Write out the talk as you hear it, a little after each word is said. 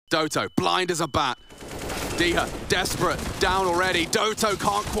Doto, blind as a bat. Diha, desperate, down already. Doto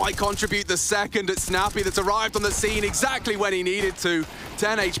can't quite contribute the second. It's Snappy that's arrived on the scene exactly when he needed to.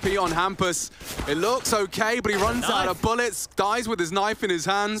 10 HP on Hampus. It looks okay, but he runs out of bullets, dies with his knife in his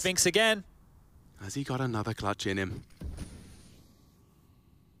hands. Spinks again. Has he got another clutch in him?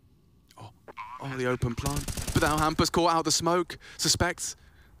 Oh, the open plant. But now Hampus caught out the smoke. Suspects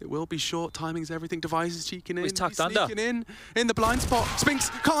it will be short. Timing's everything. Device is cheeking in. He's tucked under. In the blind spot. Spinks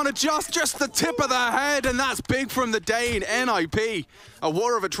can't adjust. Just the tip of the head. And that's big from the Dane. NIP. A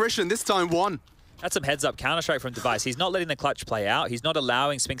war of attrition. This time won. That's some heads-up Counter-Strike from Device. He's not letting the clutch play out. He's not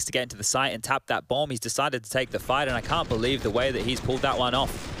allowing Spinks to get into the site and tap that bomb. He's decided to take the fight, and I can't believe the way that he's pulled that one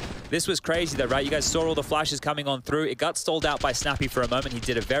off. This was crazy though, right? You guys saw all the flashes coming on through. It got stalled out by Snappy for a moment. He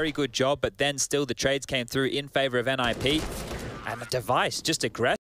did a very good job, but then still the trades came through in favor of NIP. And the Device just aggressive.